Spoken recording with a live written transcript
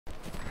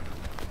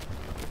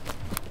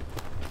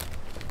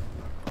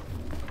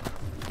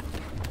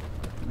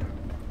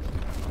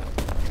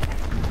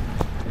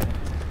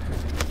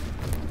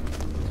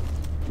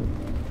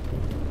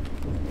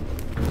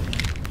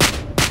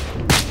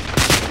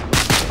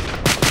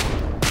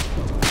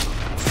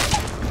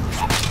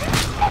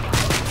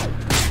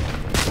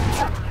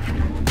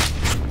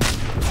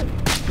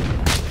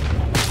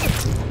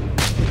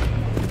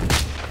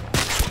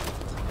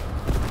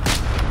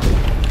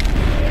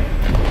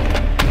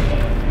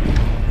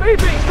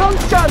Baby,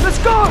 contiunes, let's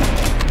go!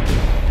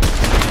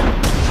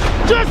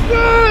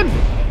 Justin!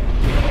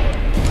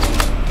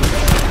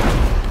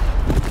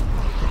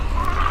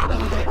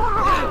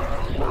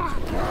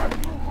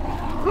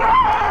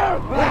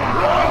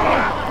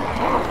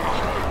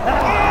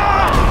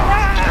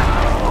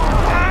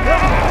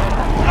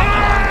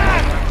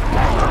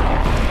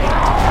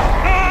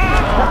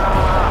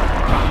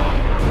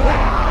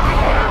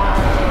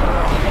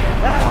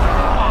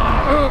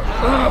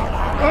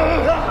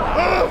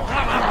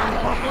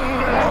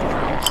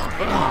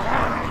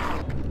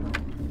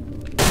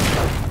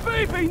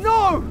 Baby,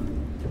 no!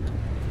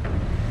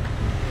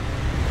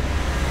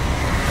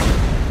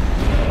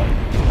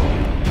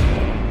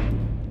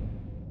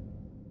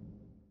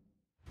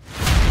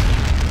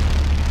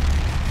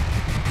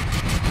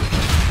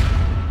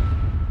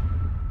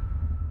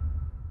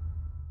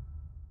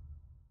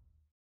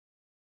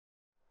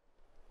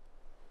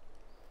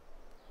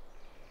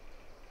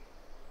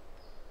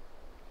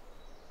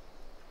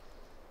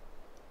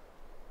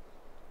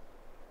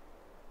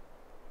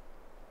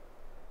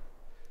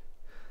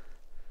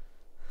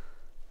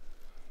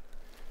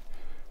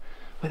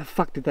 Where the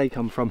fuck did they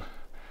come from?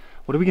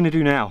 What are we going to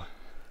do now?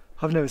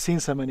 I've never seen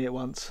so many at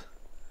once.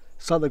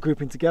 It's like they're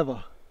grouping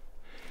together.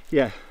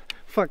 Yeah,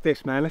 fuck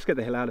this, man. Let's get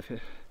the hell out of here.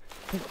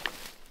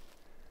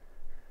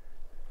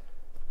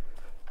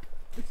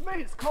 It's me,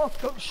 it's Carl,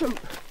 don't shoot!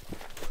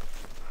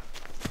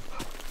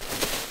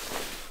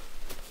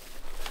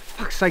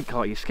 Fuck's sake,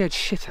 Carl, you scared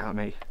shit out of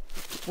me.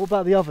 What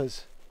about the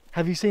others?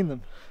 Have you seen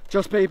them?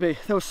 Just baby,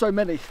 there were so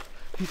many.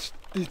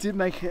 He didn't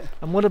make it.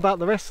 And what about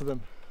the rest of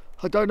them?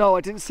 I don't know,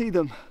 I didn't see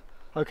them.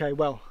 Okay,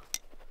 well,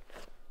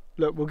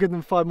 look, we'll give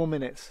them 5 more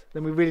minutes.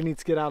 Then we really need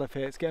to get out of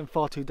here. It's getting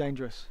far too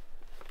dangerous.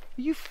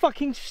 Are you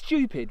fucking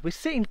stupid? We're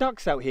sitting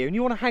ducks out here and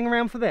you want to hang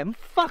around for them?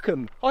 Fuck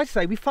them. I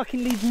say we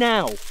fucking leave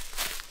now.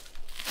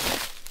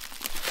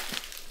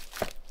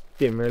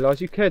 Didn't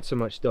realise you cared so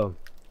much, Dom.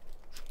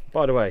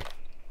 By the way,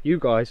 you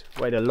guys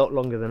waited a lot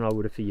longer than I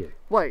would have for you.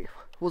 Wait,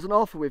 wasn't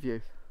Arthur with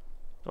you?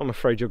 I'm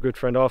afraid your good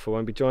friend Arthur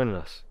won't be joining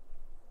us.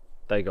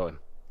 They got him.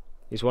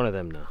 He's one of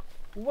them now.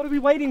 Well, what are we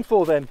waiting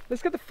for then?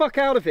 Let's get the fuck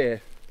out of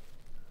here.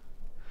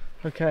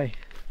 Okay.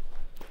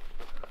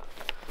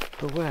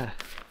 But where?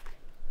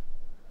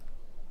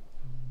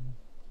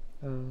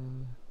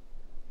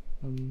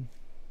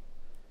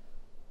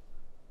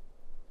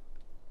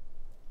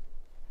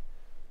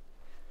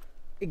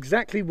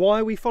 Exactly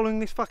why are we following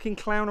this fucking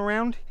clown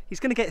around?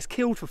 He's gonna get us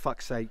killed, for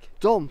fuck's sake.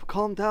 Dom,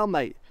 calm down,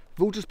 mate.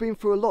 We've all just been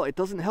through a lot. It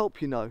doesn't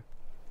help, you know.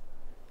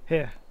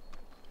 Here.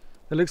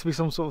 There looks to be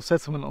some sort of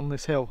settlement on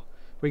this hill.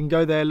 We can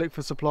go there, look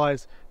for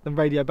supplies, then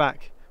radio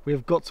back. We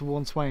have got to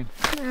warn Swain.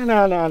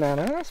 No.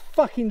 That's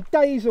fucking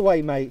days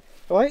away, mate.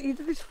 All right?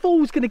 This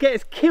fool's going to get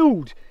us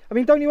killed. I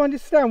mean, don't you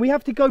understand? We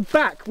have to go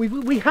back.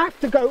 We have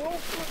to go.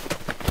 Oh.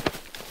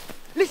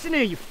 Listen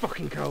here, you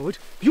fucking coward.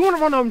 If you want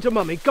to run home to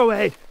Mummy, go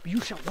ahead. But you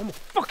shout one more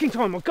fucking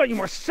time, I'll get you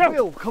myself.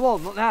 Will, come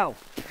on, not now.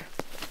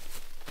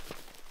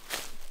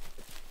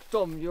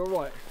 Dom, you're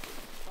right.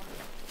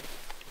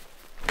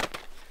 Do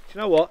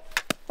you know what?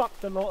 Fuck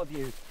the lot of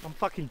you. I'm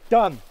fucking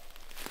done.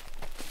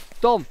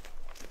 Dom!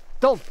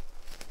 Dom!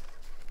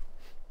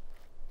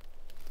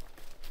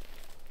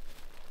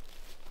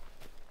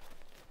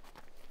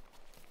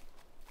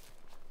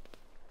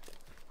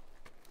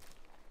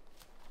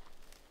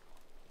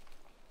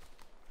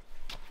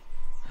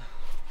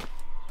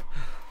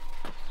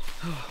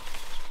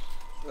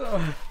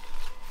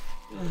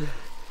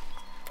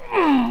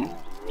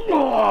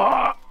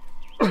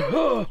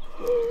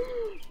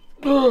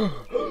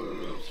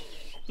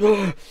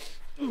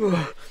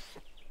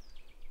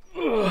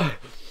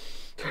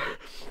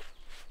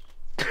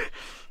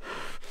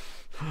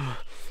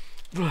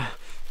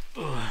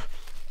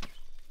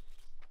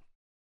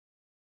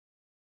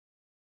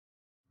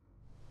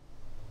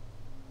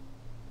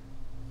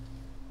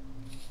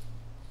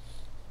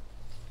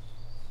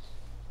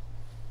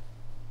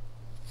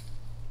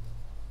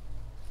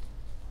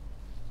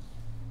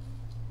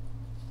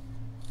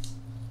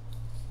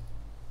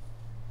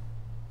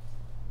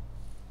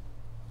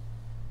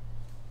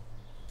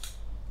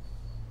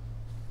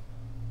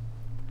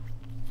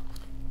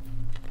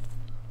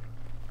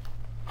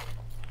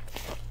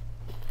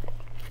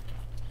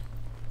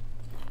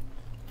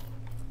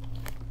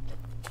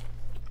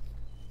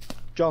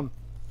 John,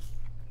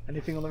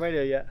 anything on the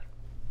radio yet?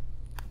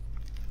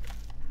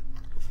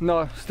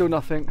 No, still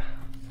nothing.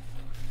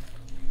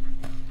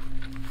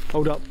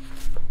 Hold up.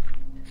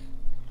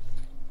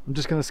 I'm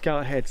just going to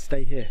scout ahead,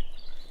 stay here.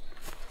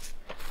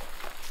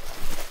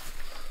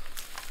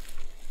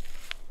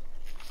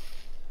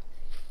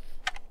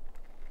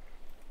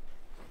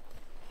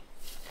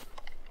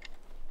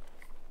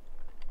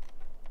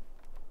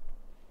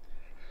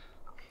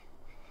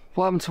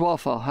 What happened to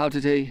Arthur? How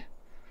did he...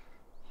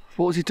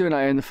 What was he doing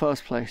out here in the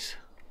first place?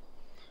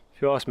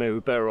 If you ask me,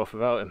 we're better off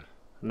without him.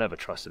 I never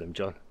trusted him,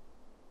 John.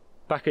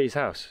 Back at his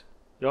house,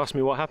 you asked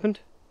me what happened?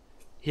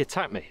 He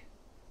attacked me.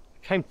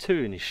 I came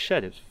to in his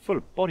shed, it was full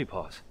of body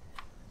parts.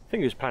 I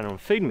think he was planning on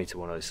feeding me to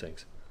one of those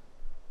things.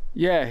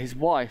 Yeah, his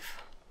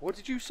wife. What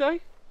did you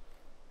say?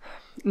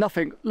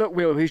 Nothing. Look,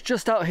 Will, he's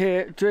just out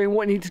here doing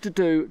what he needed to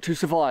do to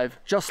survive,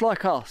 just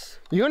like us.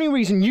 The only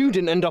reason you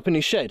didn't end up in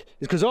his shed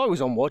is because I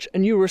was on watch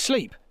and you were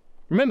asleep.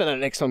 Remember that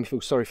next time you feel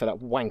sorry for that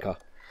wanker.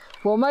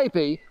 Well,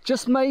 maybe,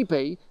 just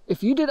maybe,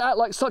 if you didn't act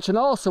like such an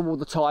arsehole all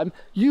the time,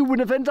 you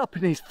wouldn't have ended up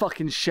in his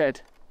fucking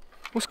shed.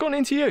 What's gone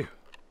into you?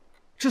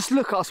 Just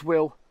look at us,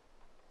 Will.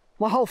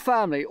 My whole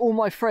family, all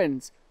my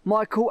friends,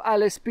 Michael,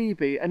 Alice,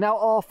 Bibi, and now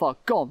Arthur,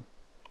 gone.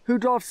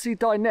 Who'd rather see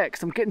die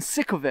next? I'm getting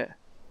sick of it.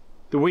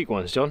 The weak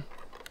ones, John.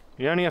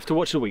 You only have to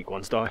watch the weak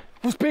ones die.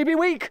 Was Bibi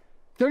weak?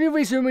 The only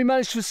reason we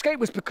managed to escape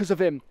was because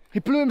of him. He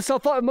blew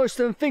himself up with most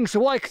of them things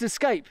so I could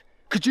escape.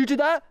 Could you do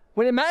that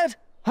when it mattered?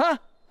 Huh?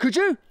 Could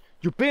you?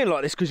 You're being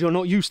like this because you're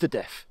not used to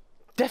death.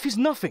 Death is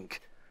nothing.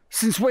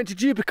 Since when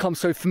did you become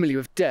so familiar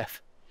with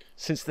death?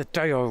 Since the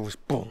day I was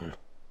born.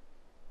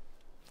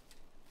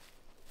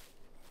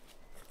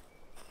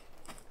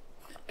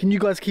 Can you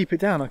guys keep it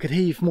down? I could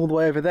hear you from all the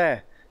way over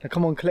there. Now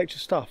come on, collect your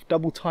stuff.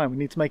 Double time, we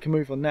need to make a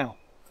move on now.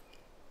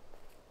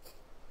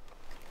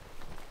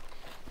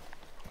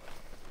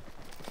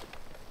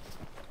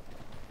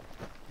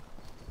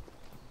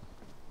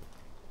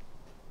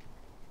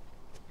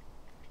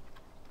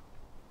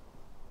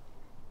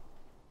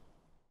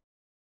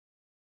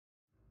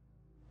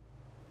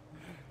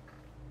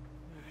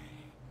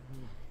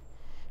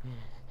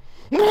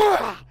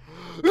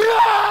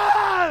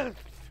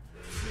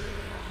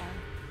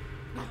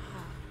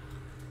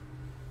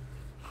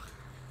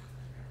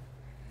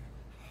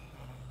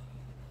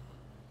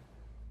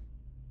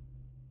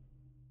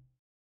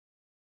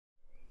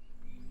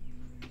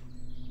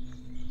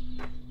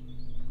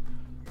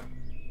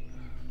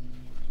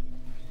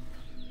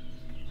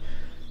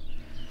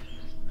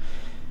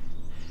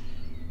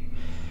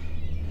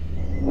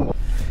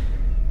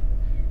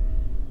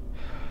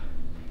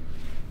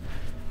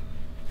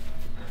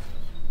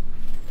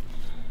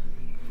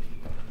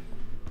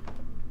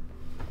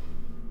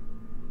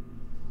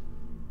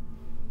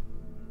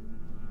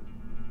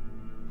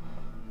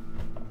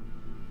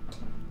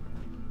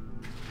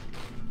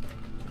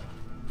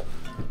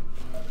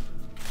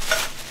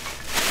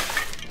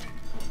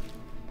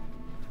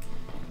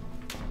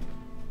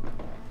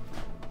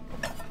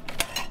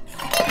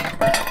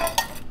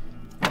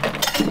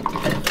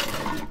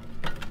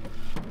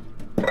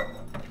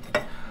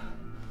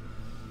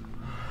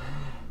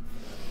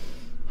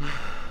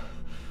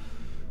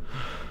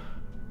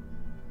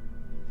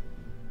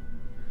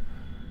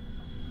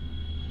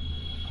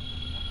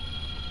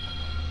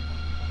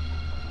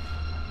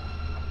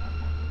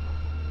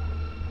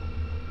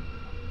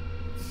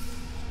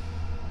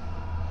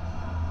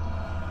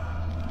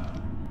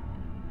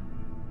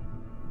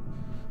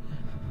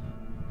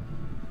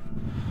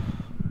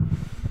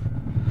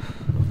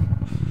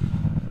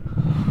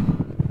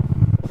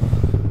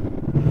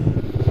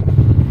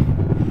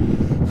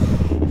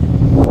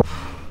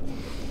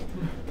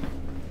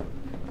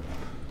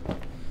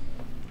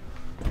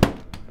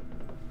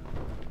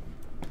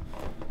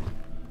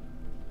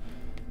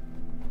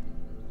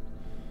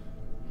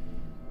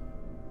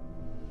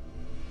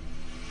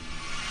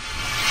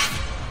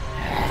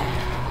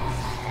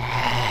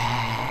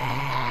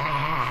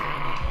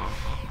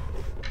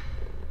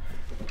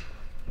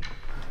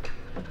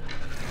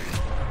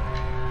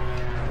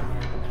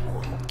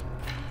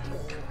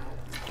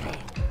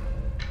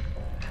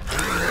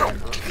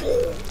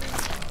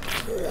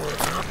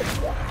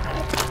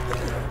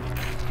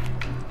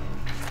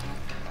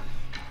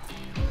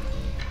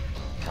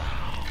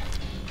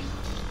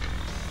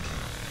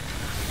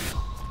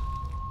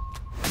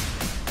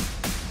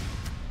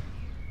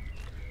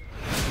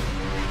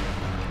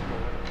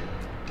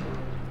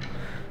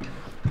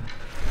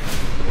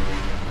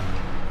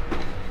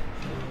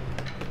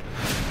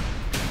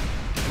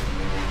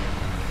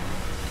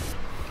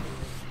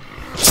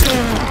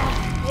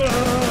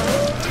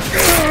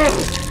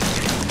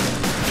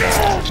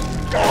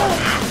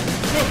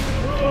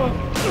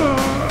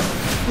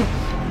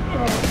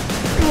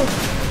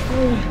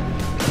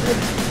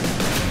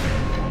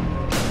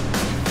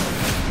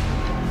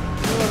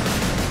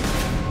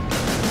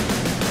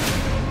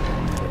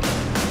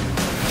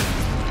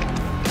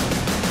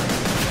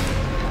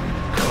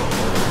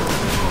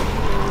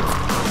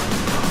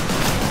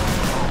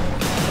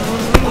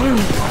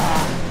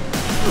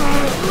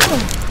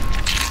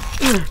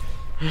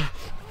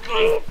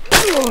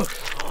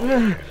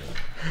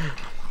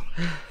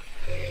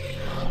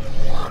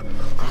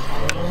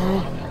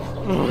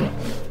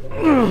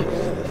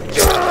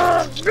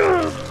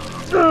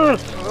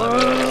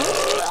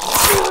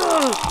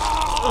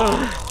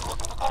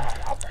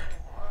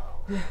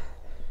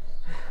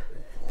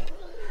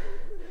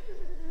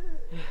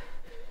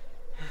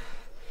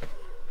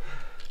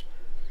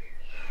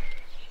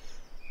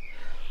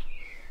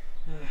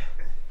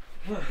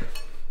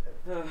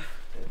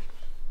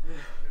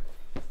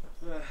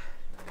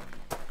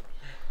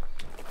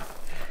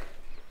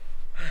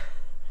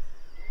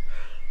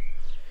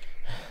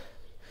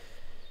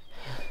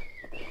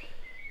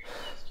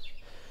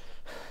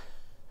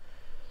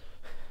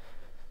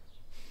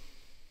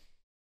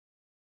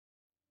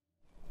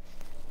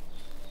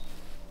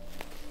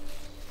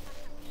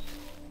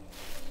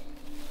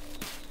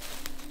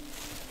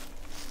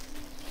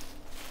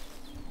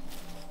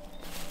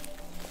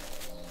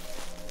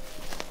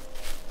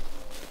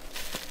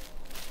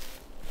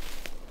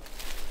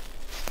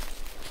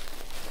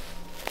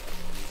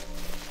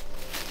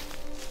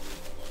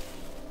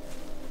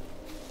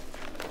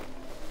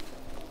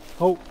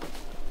 Halt!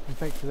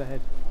 Infect to the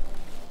head.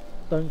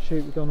 Don't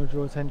shoot, we don't want to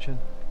draw attention.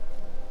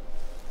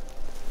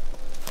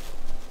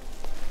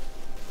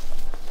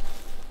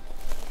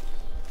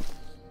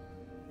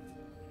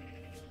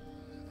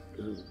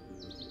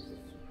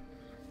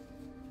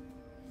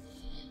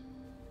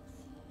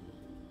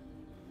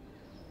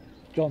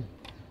 John,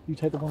 you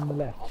take the one on the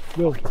left.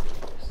 Will.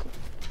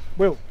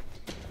 Will.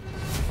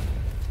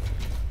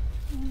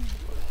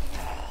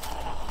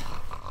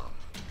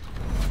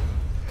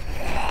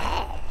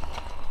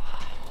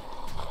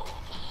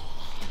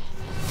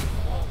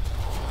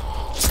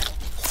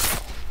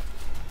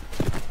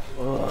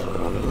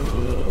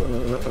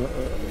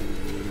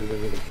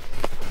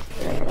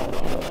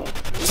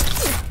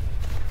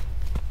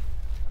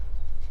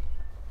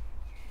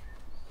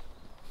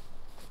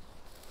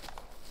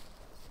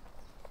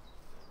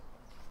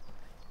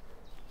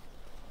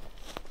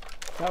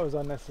 That was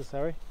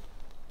unnecessary.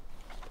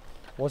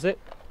 Was it?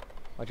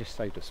 I just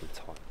saved us some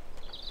time.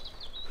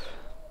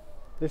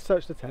 Let's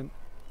search the tent.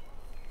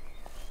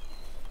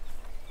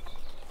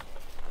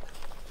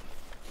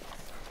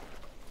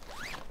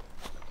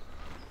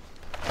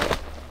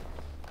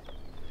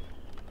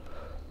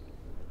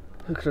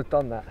 Who could have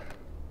done that?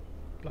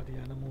 Bloody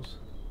animals.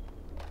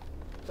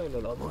 Don't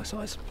look like my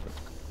size.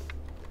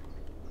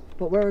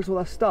 But where is all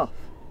that stuff?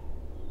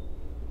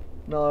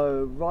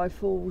 No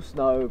rifles,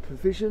 no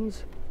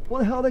provisions. What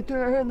the hell are they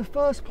doing out here in the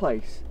first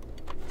place?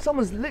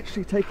 Someone's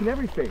literally taken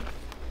everything.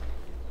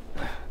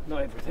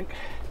 Not everything.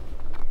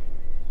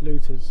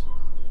 Looters.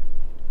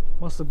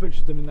 Must have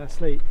butchered them in their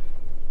sleep.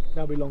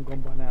 They'll be long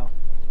gone by now.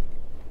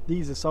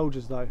 These are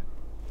soldiers though.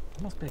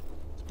 There must be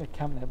a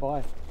camp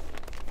nearby.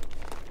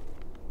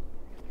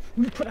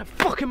 Will you put that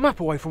fucking map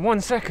away for 1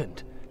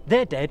 second?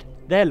 They're dead,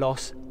 their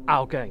loss,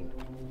 our gain.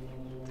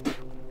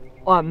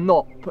 I'm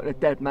not putting a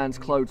dead man's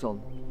clothes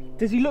on.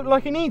 Does he look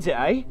like he needs it,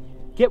 eh?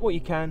 Get what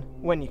you can,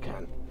 when you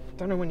can.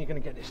 Don't know when you're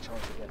going to get this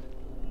chance again.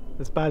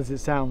 As bad as it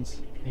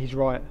sounds, he's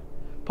right.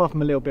 Apart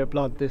from a little bit of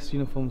blood, this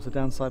uniform's a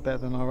downside better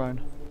than our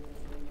own.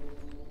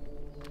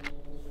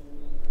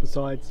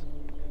 Besides,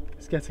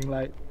 it's getting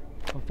late.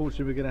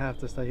 Unfortunately, we're going to have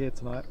to stay here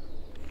tonight.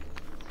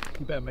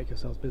 You better make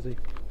yourselves busy.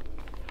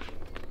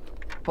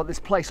 But this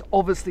place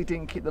obviously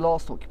didn't keep the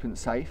last occupant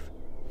safe.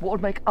 What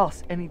would make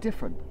us any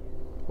different?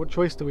 What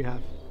choice do we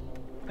have?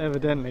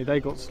 Evidently, they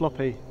got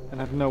sloppy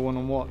and had no one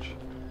on watch.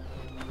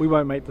 We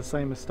won't make the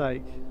same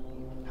mistake.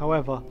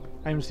 However,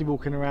 aimlessly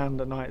walking around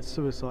at night is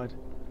suicide.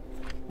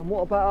 And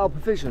what about our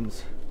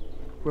provisions?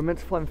 We're meant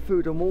to find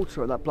food and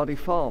water at that bloody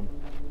farm.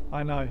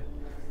 I know.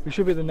 We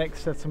should be at the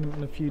next settlement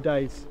in a few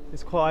days.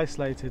 It's quite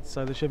isolated,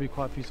 so there should be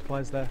quite a few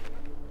supplies there.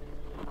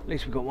 At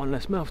least we've got one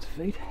less mouth to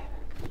feed.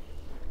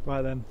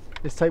 Right then,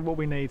 let's take what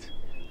we need.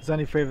 There's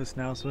only 3 of us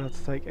now, so we'll have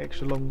to take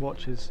extra long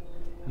watches.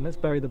 And let's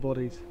bury the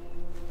bodies.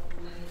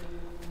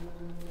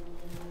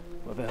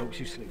 Whatever helps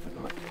you sleep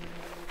at night.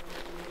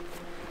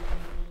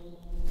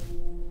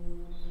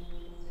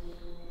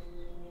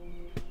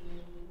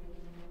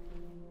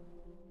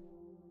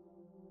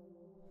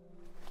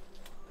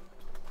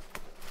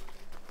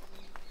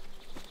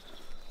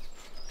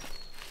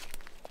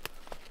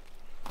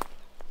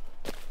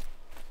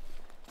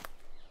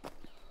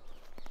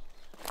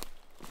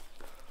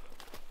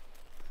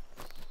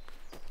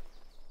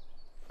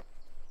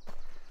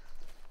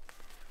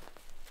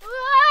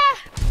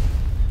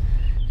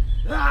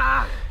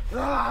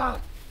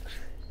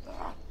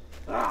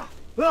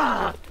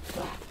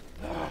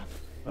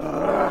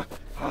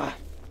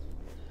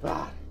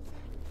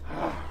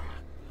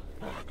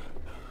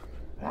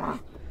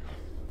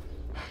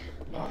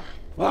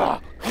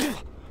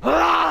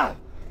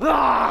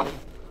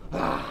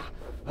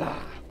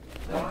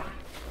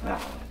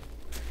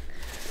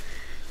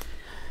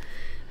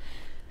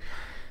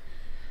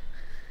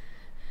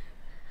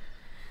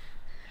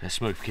 Let's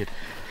move, kid.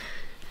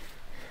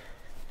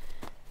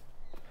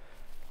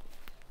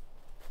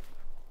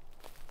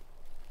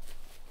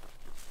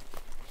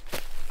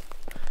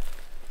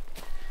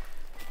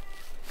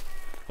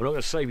 I'm not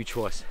going to save you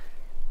twice.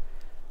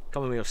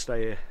 Come with me or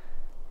stay here.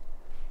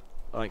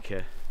 I don't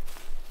care.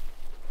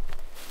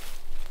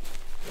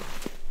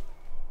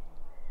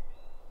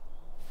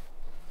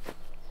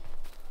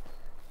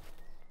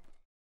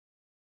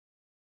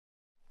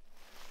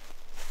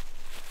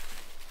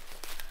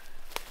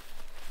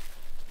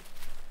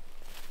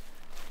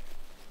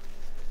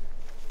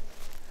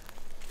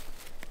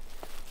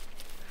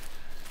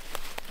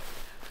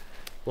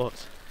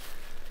 What?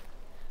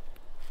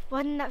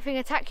 Why didn't that thing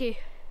attack you?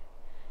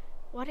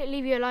 Why did it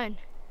leave you alone?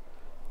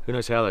 Who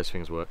knows how those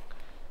things work?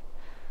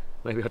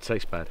 Maybe I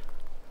taste bad.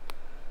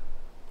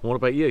 And what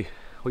about you?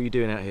 What are you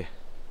doing out here?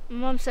 My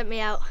mum sent me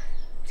out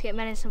to get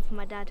medicine for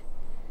my dad.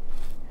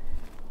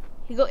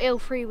 He got ill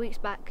 3 weeks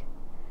back.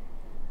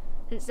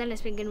 Since then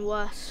it's been getting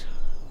worse.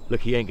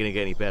 Look, he ain't gonna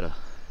get any better.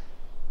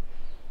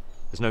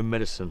 There's no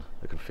medicine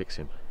that can fix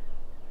him.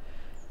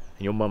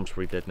 And your mum's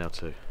probably dead now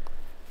too.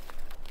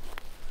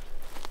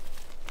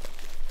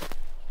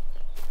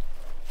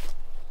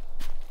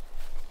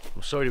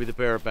 I'm sorry to be the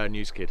bearer of bad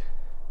news, kid.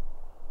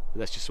 But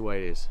that's just the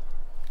way it is.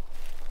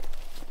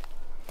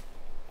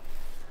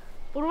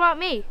 What about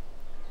me?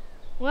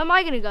 Where am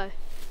I gonna go?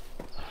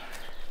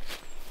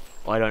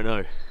 I don't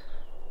know.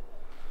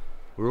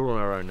 We're all on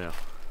our own now.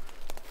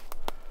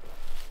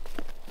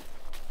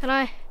 Can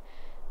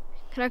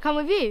I come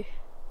with you?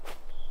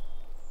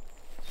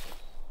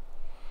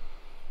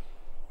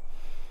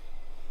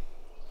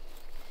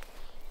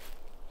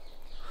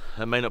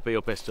 That may not be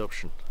your best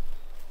option.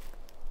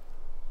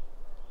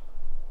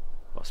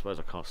 I suppose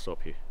I can't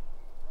stop you.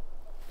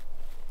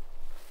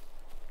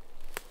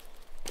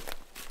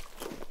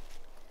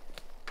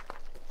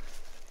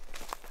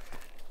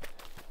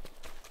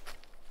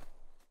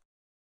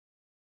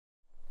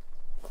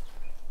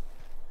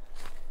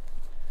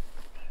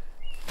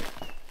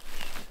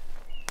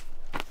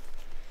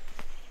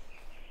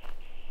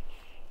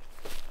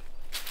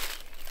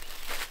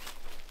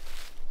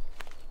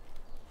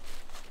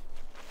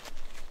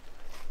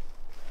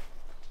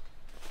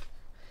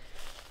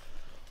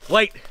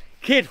 Wait!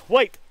 Kid,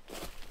 wait!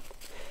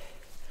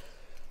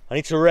 I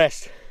need to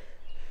rest.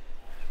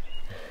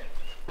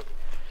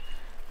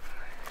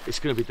 It's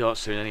gonna be dark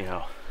soon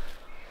anyhow.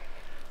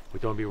 We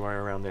don't be running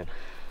around then.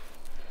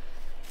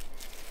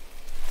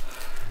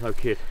 No,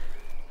 kid.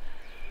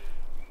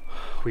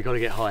 We gotta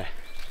get high.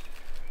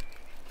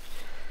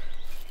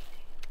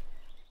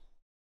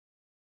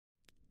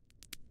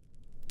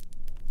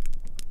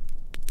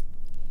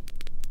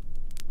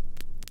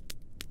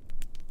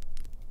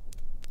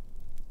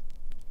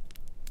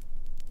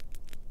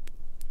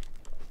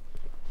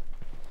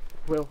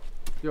 Will,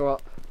 you're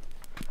up.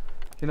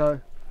 You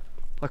know,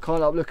 I can't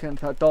help looking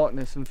into that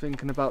darkness and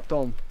thinking about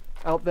Dom.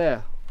 Out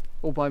there,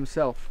 all by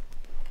himself.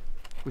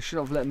 We should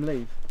have let him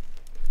leave.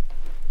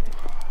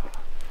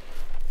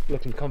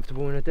 Looking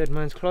comfortable in a dead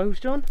man's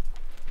clothes, John?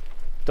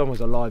 Dom was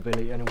a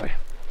liability anyway.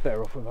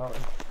 Better off without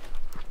him.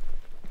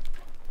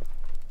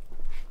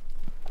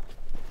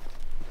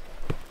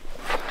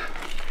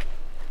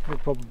 You're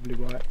probably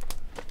right.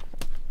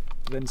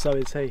 Then so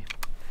is he.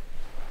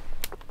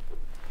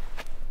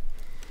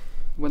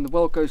 When the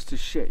world goes to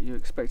shit, you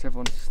expect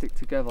everyone to stick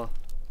together.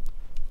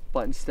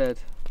 But instead,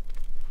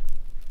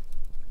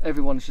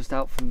 everyone's just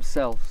out for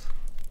themselves.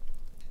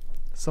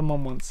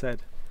 Someone once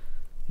said,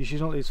 you should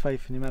not lose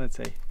faith in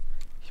humanity.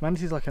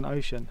 Humanity is like an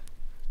ocean.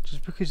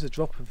 Just because the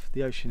drop of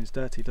the ocean is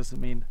dirty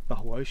doesn't mean the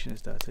whole ocean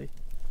is dirty.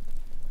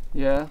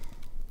 Yeah?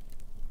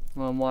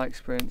 Well, in my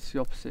experience, the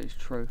opposite is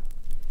true.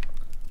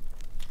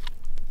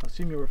 I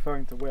assume you're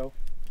referring to Will.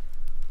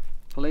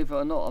 Believe it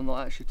or not, I'm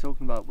not actually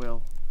talking about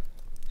Will.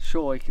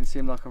 Sure, he can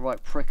seem like a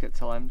right prick at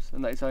times,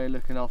 and that he's only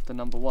looking after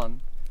number one,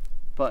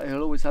 but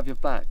he'll always have your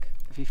back.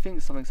 If he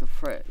thinks something's a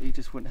threat, he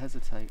just wouldn't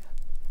hesitate.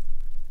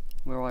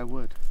 Where I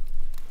would.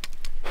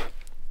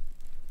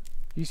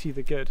 You see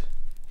the good,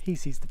 he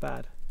sees the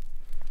bad.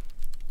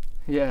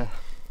 Yeah,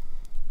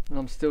 and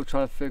I'm still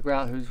trying to figure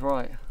out who's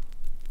right.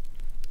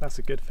 That's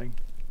a good thing.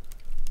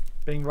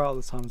 Being right all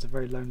the time is a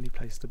very lonely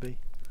place to be.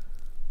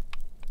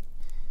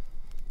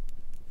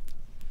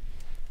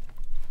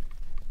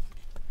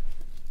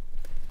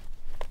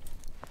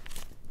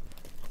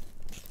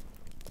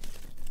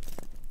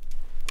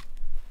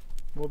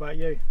 What about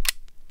you?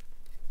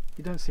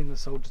 You don't seem the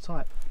soldier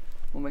type.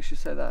 What makes you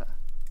say that?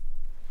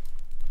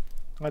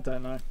 I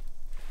don't know.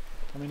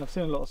 I mean, I've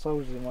seen a lot of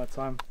soldiers in my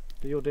time,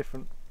 but you're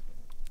different.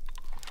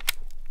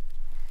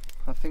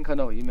 I think I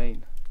know what you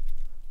mean.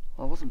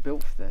 I wasn't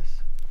built for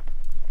this.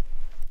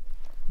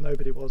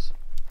 Nobody was.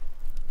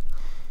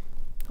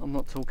 I'm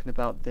not talking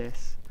about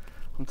this.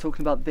 I'm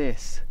talking about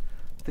this.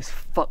 This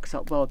fucked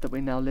up world that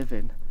we now live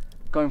in.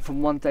 Going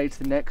from one day to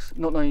the next,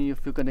 not knowing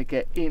if you're going to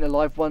get eaten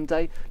alive one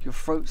day, your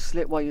throat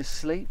slit while you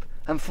sleep,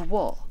 and for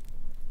what?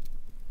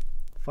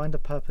 Find a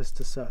purpose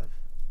to serve,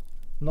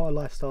 not a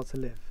lifestyle to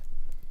live.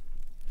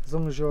 As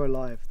long as you're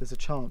alive, there's a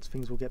chance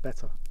things will get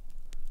better.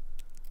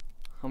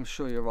 I'm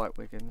sure you're right,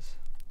 Wiggins.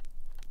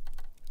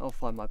 I'll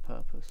find my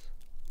purpose.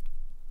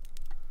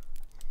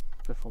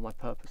 Before my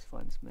purpose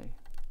finds me.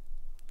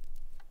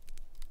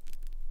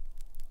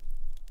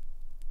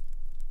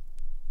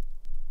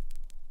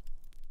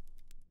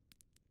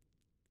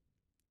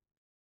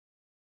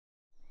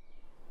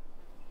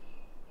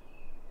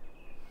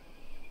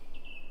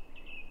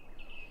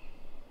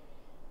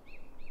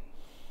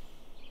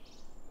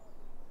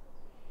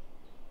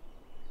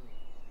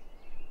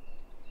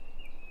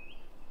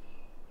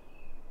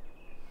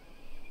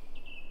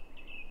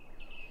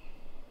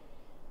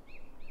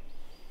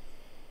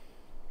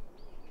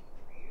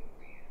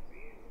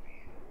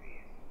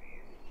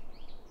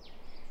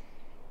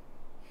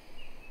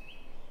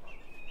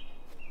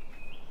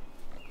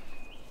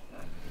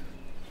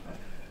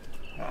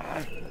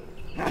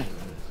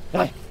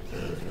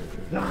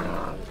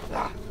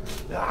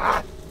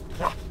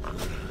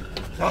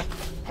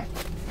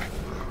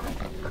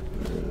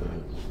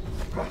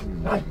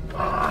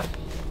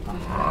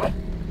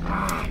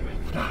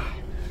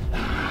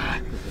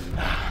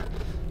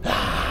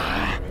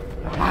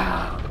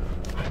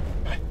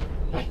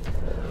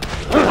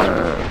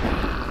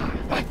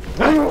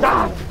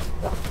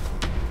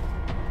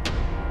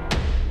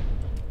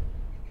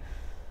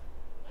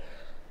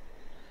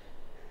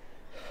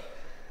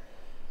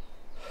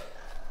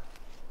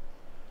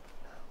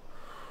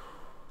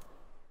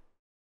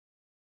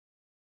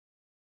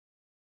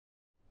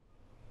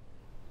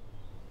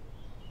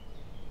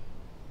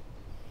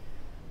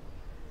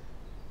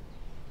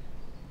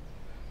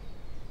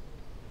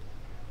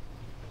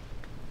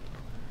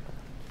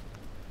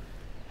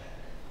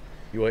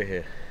 You wait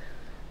here.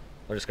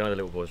 I'll just go in the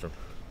little boy's room.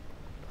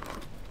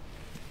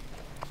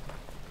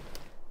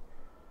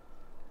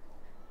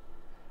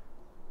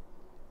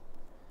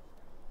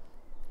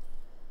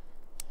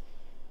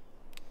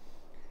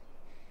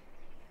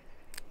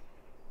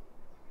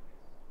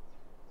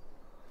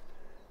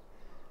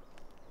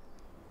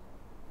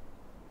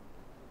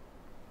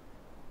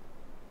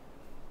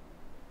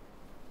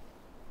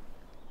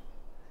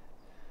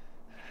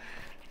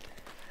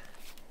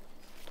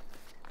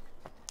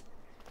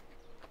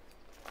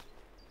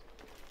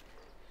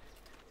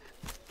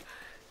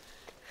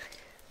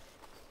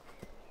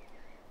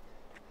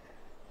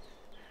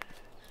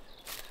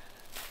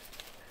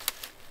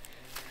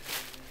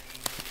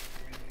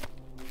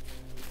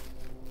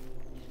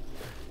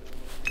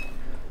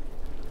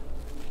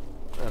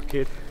 Oh,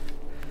 kid,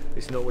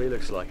 it's not what he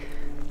looks like.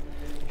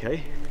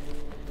 Okay?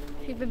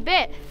 You've been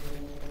bit.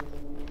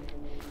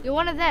 You're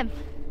one of them.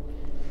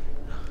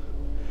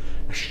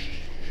 Shh.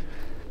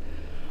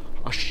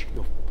 Hush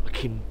your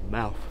fucking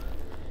mouth.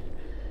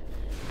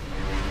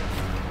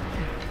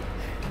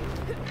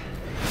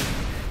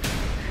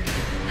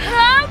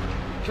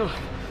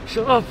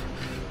 Shut up.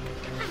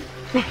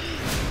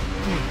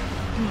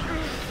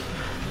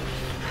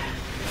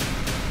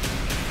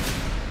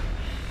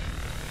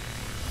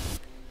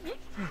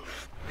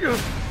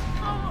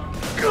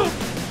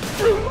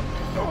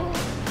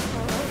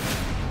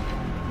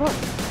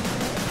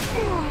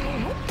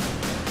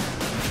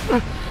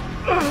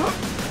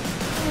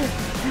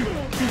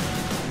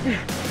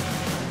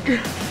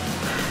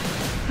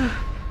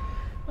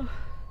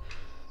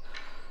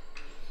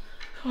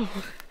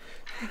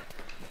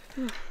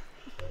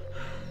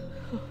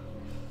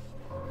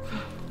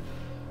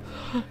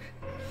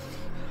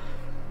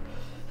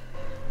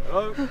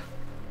 Hello?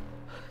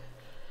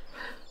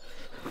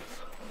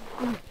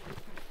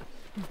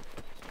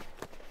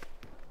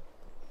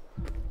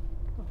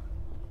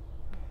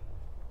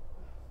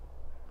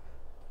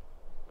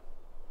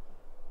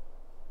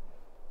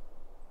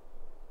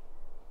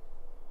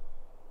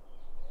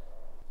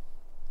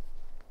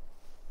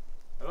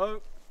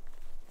 Hello?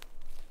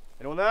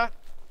 Anyone there?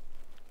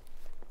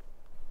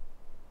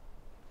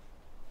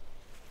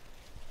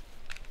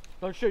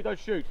 Don't shoot, don't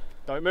shoot.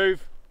 Don't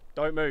move,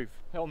 don't move.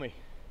 Help me.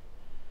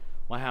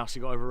 My house,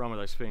 you got overrun with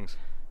those things.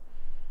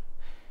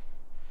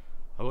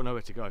 I got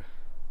nowhere to go.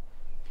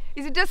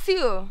 Is it just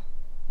you?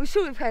 We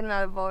should have had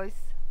another voice.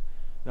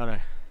 No,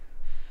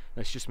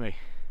 it's just me.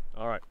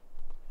 Alright,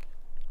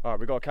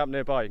 we've got a camp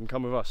nearby, you can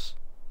come with us.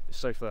 It's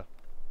safe there.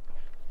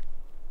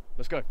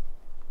 Let's go.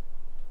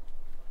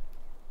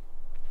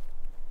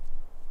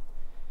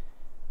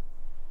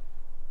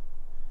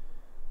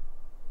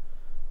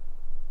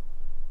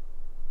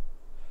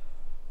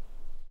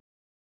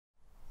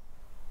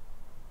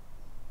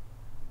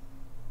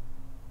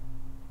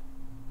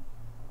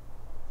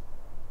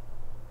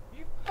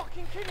 You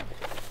fucking kidding me?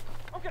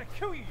 I'm gonna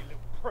kill you, you little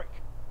prick.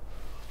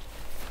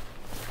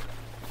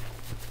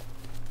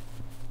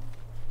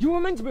 You were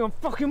meant to be on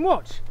fucking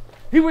watch.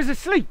 He was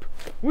asleep.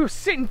 We were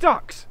sitting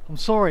ducks. I'm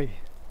sorry.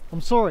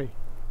 I'm sorry.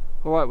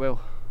 Alright, Will.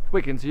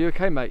 Wiggins, are you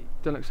okay, mate?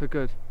 Don't look so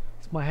good.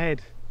 It's my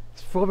head.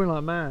 It's throbbing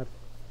like mad.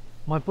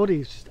 My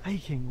body's just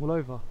aching all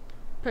over.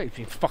 Bet you've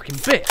been fucking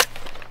bit.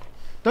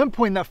 Don't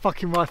point that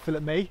fucking rifle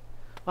at me.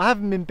 I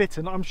haven't been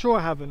bitten. I'm sure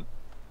I haven't.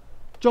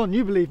 John,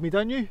 you believe me,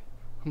 don't you?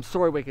 I'm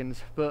sorry,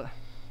 Wiggins, but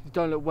you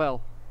don't look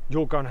well.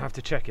 You're gonna have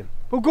to check him.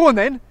 Well, go on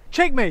then.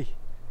 Check me.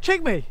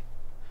 Check me.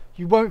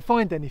 You won't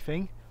find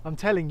anything. I'm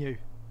telling you.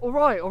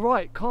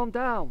 Alright, calm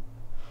down.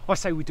 I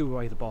say we do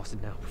away with the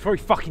bastard now, before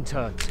he fucking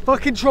turns.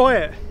 Fucking try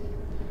it.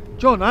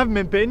 John, I haven't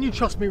been bitten. You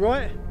trust me,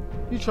 right?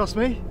 You trust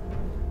me?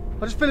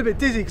 I just feel a bit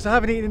dizzy because I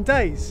haven't eaten in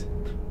days.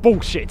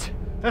 Bullshit.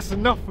 That's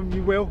enough from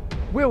you, Will.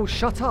 Will,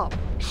 shut up.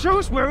 Show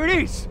us where it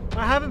is.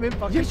 I haven't been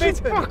fucking You should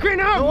bitten. fucking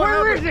have. No,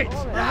 Where is it?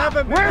 I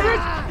haven't been Where is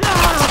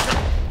bitten. it?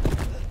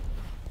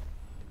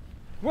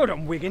 Well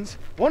done, Wiggins.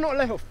 Why not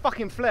let a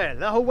fucking flare? Let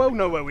the whole world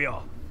know where we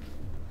are.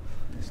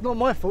 It's not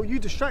my fault. You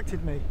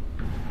distracted me.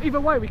 Either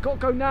way, we got to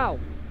go now.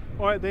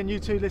 All right, then you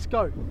two, let's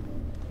go.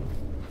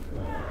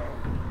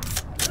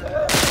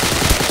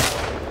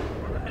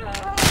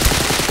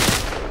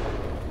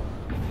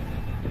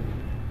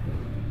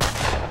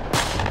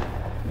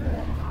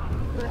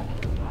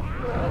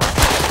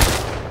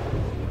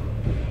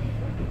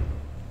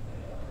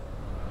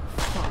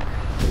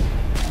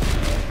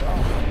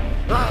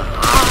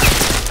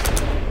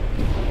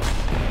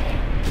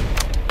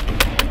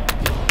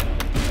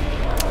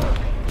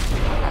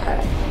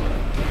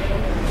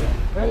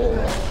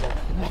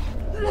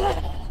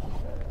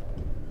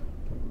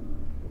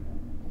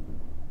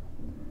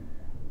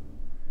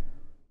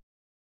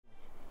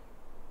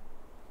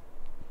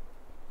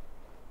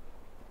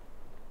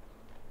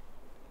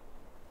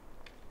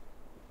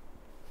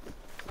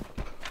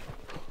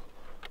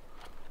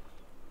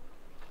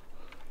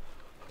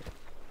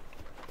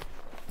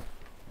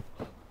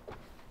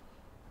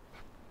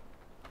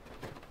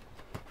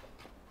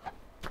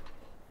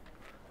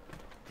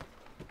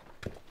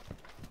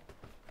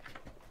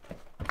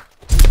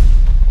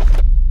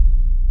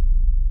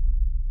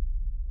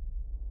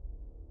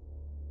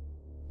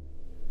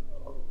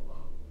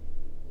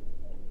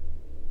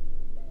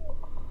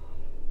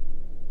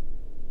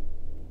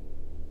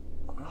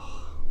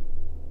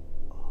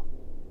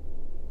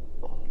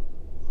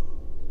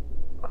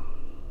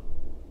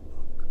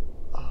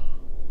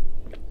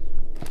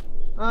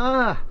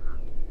 Ah,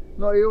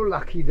 not your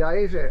lucky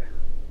day, is it?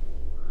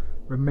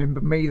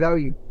 Remember me though,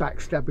 you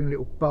backstabbing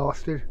little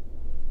bastard?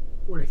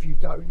 Well, if you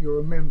don't, you'll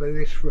remember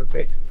this for a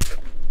bit.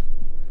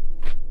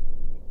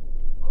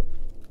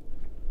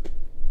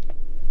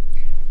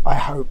 I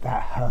hope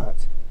that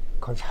hurt,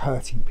 because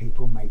hurting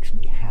people makes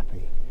me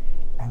happy.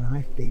 And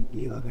I think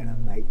you're going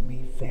to make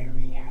me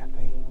very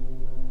happy.